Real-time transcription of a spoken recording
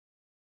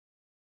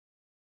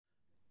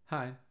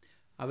Hi,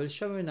 I will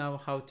show you now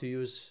how to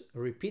use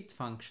repeat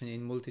function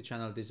in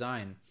multi-channel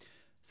design.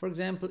 For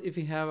example, if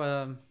you have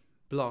a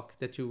block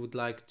that you would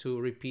like to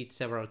repeat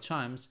several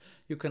times,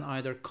 you can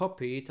either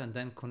copy it and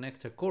then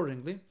connect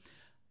accordingly.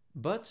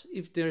 But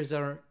if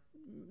there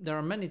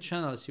are many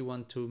channels you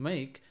want to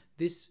make,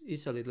 this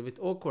is a little bit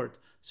awkward.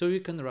 So you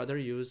can rather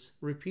use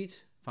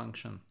repeat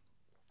function.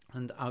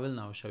 And I will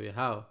now show you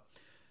how.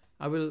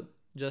 I will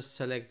just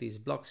select these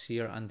blocks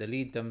here and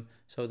delete them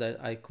so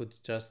that I could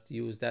just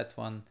use that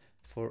one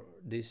for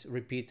this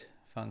repeat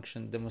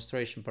function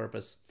demonstration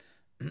purpose.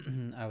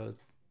 I will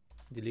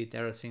delete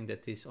everything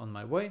that is on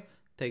my way,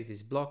 take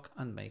this block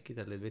and make it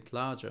a little bit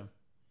larger.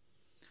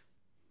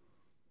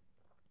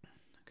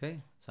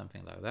 Okay,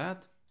 something like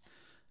that.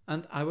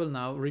 And I will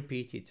now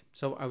repeat it.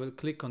 So I will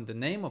click on the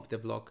name of the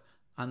block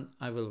and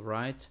I will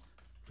write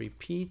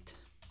repeat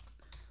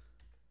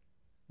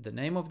the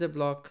name of the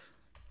block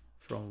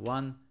from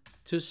 1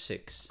 to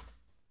 6.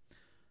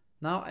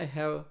 Now I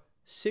have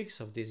 6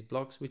 of these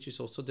blocks, which is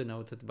also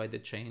denoted by the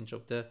change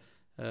of the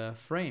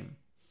frame.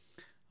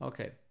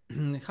 Okay,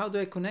 how do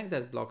I connect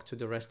that block to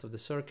the rest of the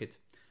circuit?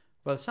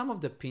 Well, some of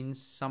the pins,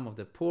 some of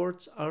the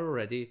ports are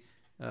already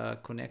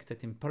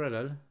connected in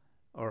parallel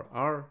or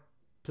are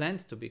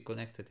planned to be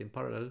connected in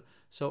parallel,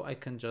 so I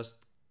can just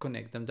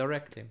connect them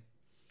directly.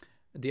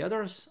 The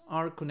others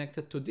are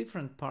connected to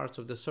different parts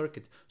of the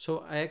circuit,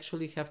 so I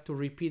actually have to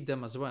repeat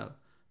them as well.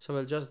 So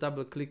I'll just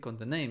double click on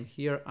the name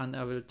here and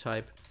I will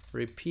type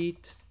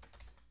repeat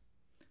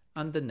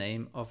and the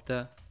name of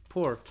the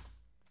port,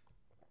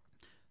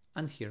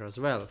 and here as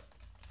well.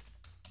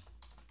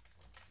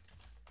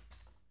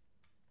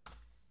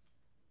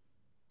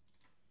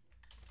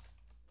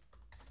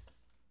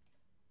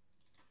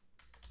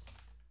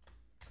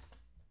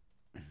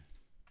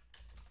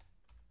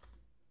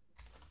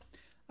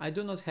 I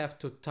do not have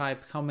to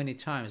type how many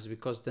times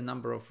because the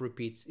number of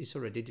repeats is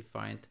already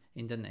defined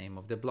in the name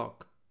of the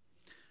block.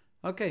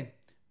 Okay,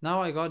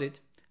 now I got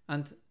it,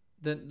 and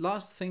the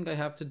last thing I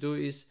have to do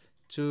is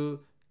to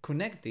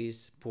connect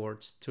these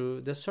ports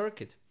to the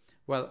circuit.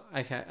 Well,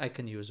 I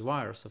can use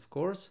wires, of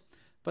course,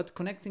 but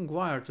connecting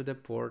wire to the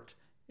port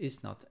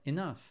is not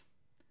enough.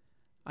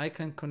 I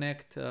can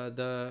connect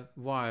the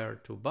wire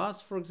to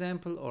bus, for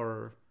example,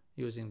 or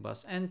using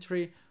bus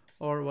entry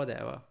or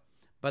whatever.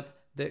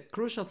 But the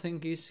crucial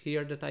thing is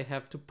here that I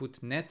have to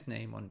put net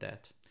name on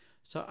that.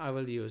 So I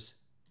will use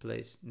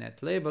place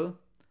net label,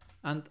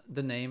 and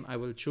the name I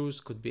will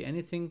choose could be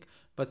anything,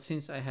 but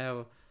since I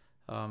have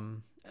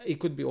it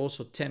could be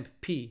also temp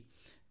p,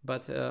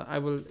 but I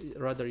will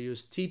rather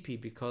use TP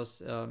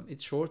because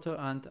it's shorter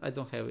and I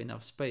don't have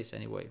enough space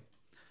anyway.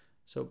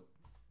 So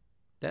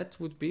that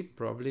would be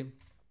probably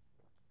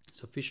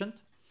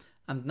sufficient.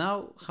 And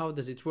now how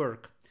does it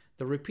work?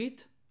 The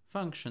repeat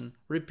function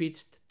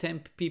repeats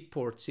temp p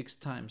port 6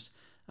 times,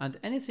 and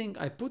anything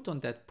I put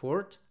on that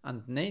port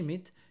and name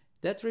it,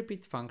 that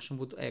repeat function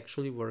would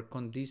actually work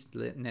on this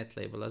net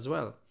label as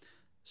well.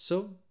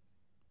 So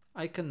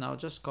I can now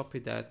just copy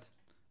that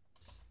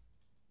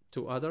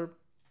to other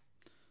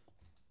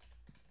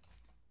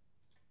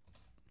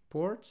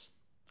ports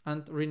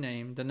and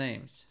rename the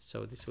names.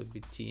 So this would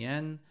be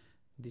TN,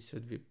 this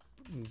would be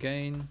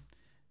gain,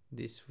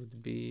 this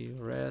would be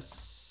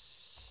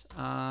res,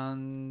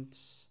 and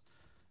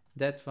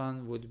that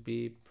one would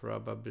be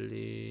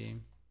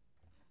probably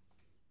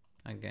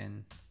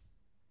again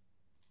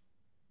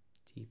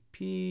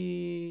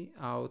TP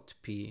out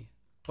P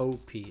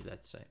OP,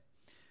 let's say.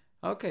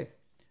 Okay,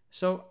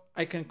 so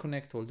I can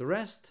connect all the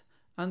rest,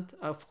 and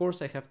of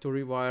course I have to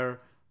rewire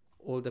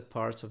all the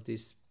parts of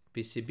this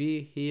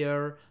PCB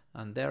here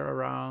and there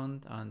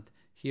around and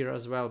here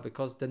as well,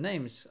 because the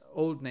names,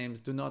 old names,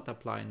 do not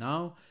apply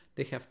now.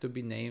 They have to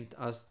be named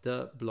as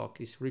the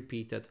block is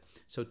repeated.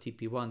 So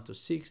TP1 to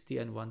 6,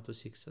 TN1 to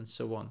 6, and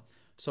so on.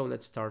 So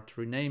let's start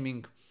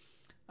renaming,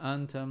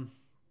 and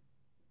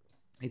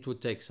it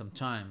would take some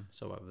time,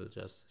 so I will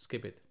just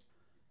skip it.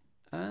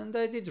 And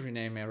I did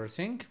rename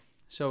everything.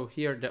 So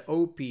here the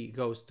OP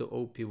goes to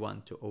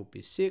OP1 to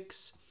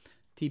OP6,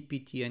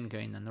 TP, TN,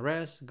 gain, and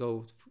res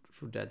go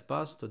through that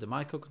bus to the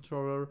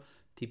microcontroller,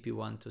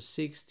 TP1 to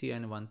 6,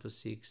 TN1 to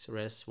 6,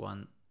 res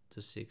 1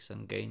 to 6,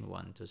 and gain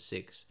 1 to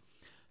 6.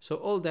 So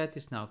all that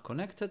is now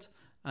connected,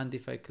 and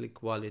if I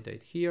click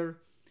validate here,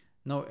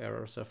 no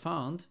errors are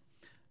found,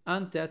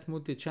 and that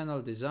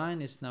multi-channel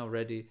design is now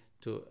ready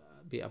to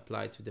be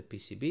applied to the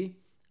PCB,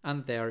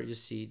 and there you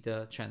see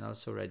the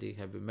channels already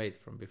have been made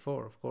from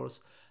before, of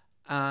course,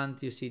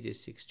 and you see these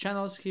 6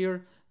 channels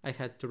here. I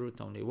had to route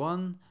only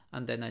one,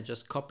 and then I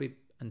just copied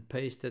and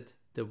pasted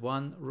the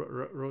one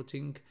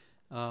routing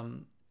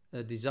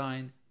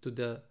design to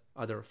the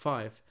other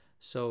 5.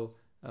 So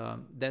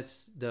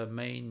that's the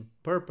main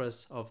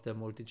purpose of the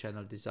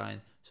multi-channel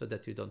design, so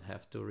that you don't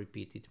have to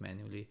repeat it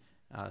manually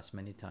as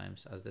many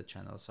times as the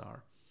channels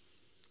are.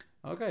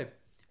 Okay,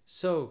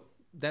 so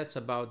that's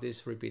about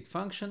this repeat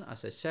function.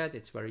 As I said,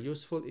 it's very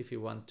useful if you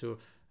want to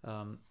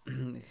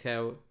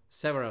have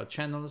several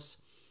channels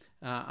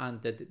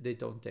and that they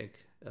don't take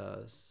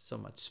so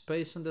much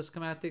space on the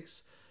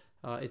schematics.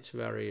 it's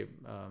very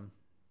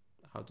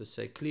how to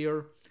say,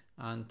 clear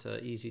and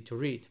easy to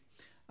read.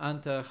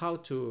 And how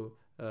to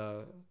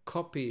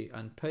copy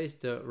and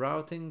paste the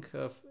routing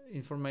of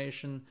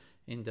information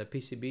in the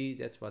PCB,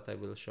 that's what I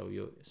will show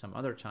you some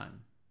other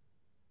time.